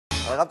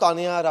ครับตอน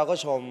นี้เราก็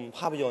ชมภ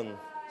าพยนตร์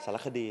สาร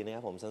คดีนะค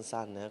รับผม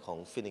สั้นๆนะของ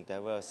Phoenix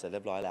Divers เสร็จเรี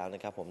ยบร้อยแล้วน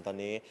ะครับผมตอน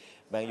นี้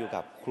แบงค์อยู่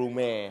กับครูเม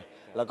ย์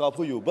แล้วก็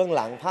ผู้อยู่เบื้องห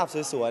ลังภาพ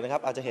สวยๆนะครั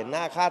บอาจจะเห็นห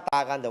น้าค่าตา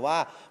กันแต่ว่า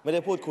ไม่ได้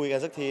พูดคุยกัน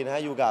สักทีนะฮ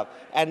ะอยู่กับ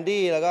แอน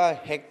ดี้แล้วก็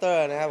เฮกเตอ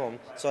ร์นะครับผม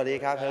สวัสดี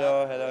ครับ Hello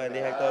แอน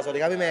ดี้เฮกเตอร์สวัสดี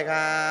ครับพี่เมย์ค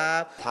รั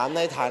บถามใ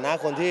นฐานะ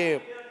คนที่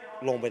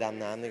ลงไปด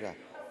ำน้ำดีกว่า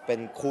เป็น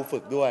ครูฝึ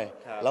กด้วย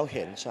แล้วเ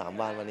ห็นฉลาม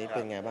วาฬวันนี้เป็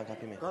นไงบ้างครับ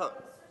พี่เมย์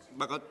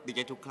ก็ดีใจ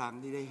ทุกครั้ง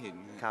ที่ได้เห็น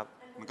ครับ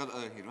มันก็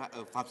เห็นว่า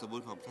ความสมบู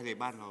รณ์ของทะเล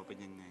บ้านเราเป็น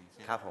ยังไง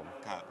ครับผม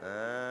ครับ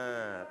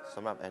ส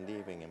ำหรับแอนดี้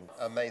เป็นไง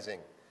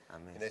Amazing.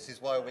 This is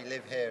why we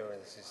live here, and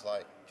this is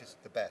like just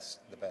the best.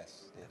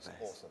 It's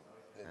awesome.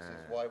 This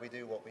is why we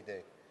do what we do.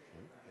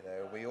 You know,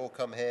 we all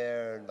come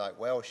here, and like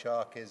whale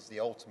shark is the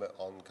ultimate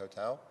on Koh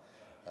Tao,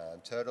 and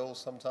turtles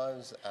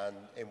sometimes. And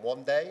in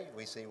one day,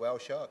 we see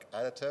whale shark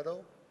and a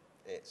turtle.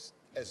 It's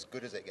as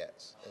good as it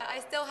gets. I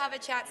still have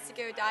a chance to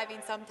go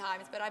diving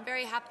sometimes, but I'm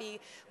very happy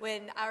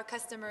when our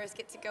customers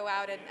get to go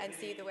out and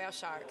see the whale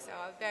shark. So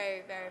I'm very,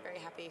 very,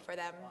 very happy for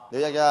them. เดี๋ย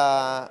วอยากจะ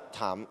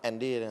ถามแอน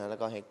ดี้นะฮะแล้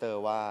วก็เฮกเตอ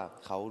ร์ว่า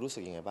เขารู้สึ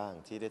กยังไงบ้าง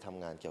ที่ได้ท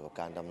ำงานเกี่ยวกับ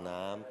การดำ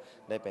น้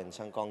ำได้เป็น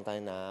ช่างกล้องใต้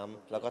น้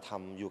ำแล้วก็ท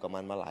ำอยู่กับมั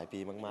นมาหลายปี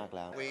มากๆแ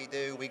ล้ว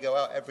We go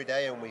out every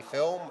day and we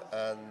film,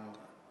 and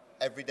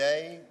every day,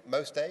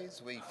 most days,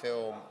 we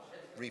film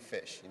reef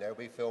fish. You know,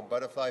 we film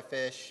butterfly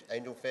fish,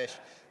 angelfish,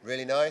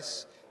 really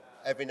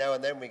nice.Every now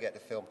and then we get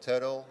to film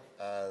turtle,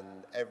 and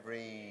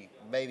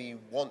maybe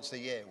once a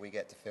year we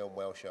get to film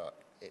whale shark.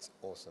 It's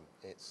awesome.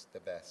 It's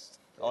the best.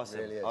 Awesome.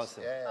 It really is.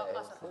 Awesome.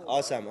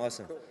 Yeah,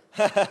 awesome.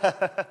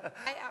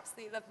 I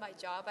absolutely love my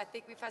job. I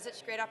think we've had such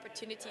a great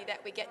opportunity that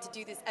we get to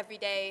do this every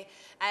day,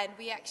 and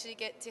we actually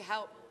get to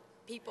help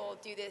people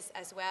do this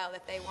as well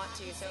if they want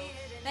to. So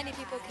many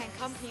people can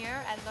come here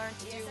and learn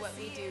to do what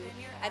we do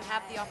and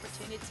have the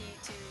opportunity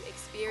to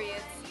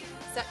experience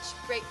such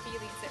great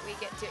feelings that we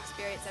get to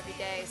experience every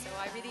day. So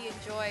I really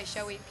enjoy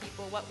showing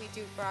people what we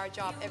do for our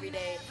job every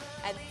day.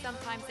 And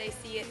sometimes they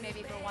see it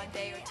maybe for 1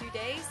 day or 2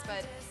 days,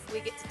 but we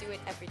get to do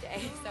it every day.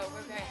 So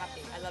we're very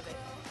happy. I love it.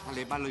 ทะเล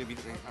บ้านเรามี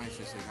อะไรส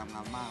วยๆง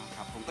ามๆมากค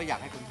รับผมก็อยาก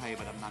ให้คนไทย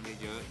มาดำน้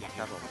ำเยอะๆอยากให้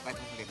ใกล้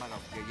ทะเลบ้านเรา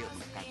เยอะๆเ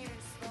หมือนกัน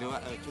เรียกว่า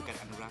ช่วยกัน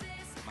อนุรักษ์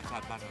ธรรมชา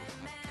ติบ้านเราครั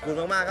บขอบคุณ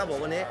มากๆครับผม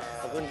วันนี้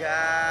ขอบคุณค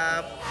รั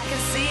บ I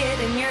can see it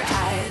in your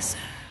eyes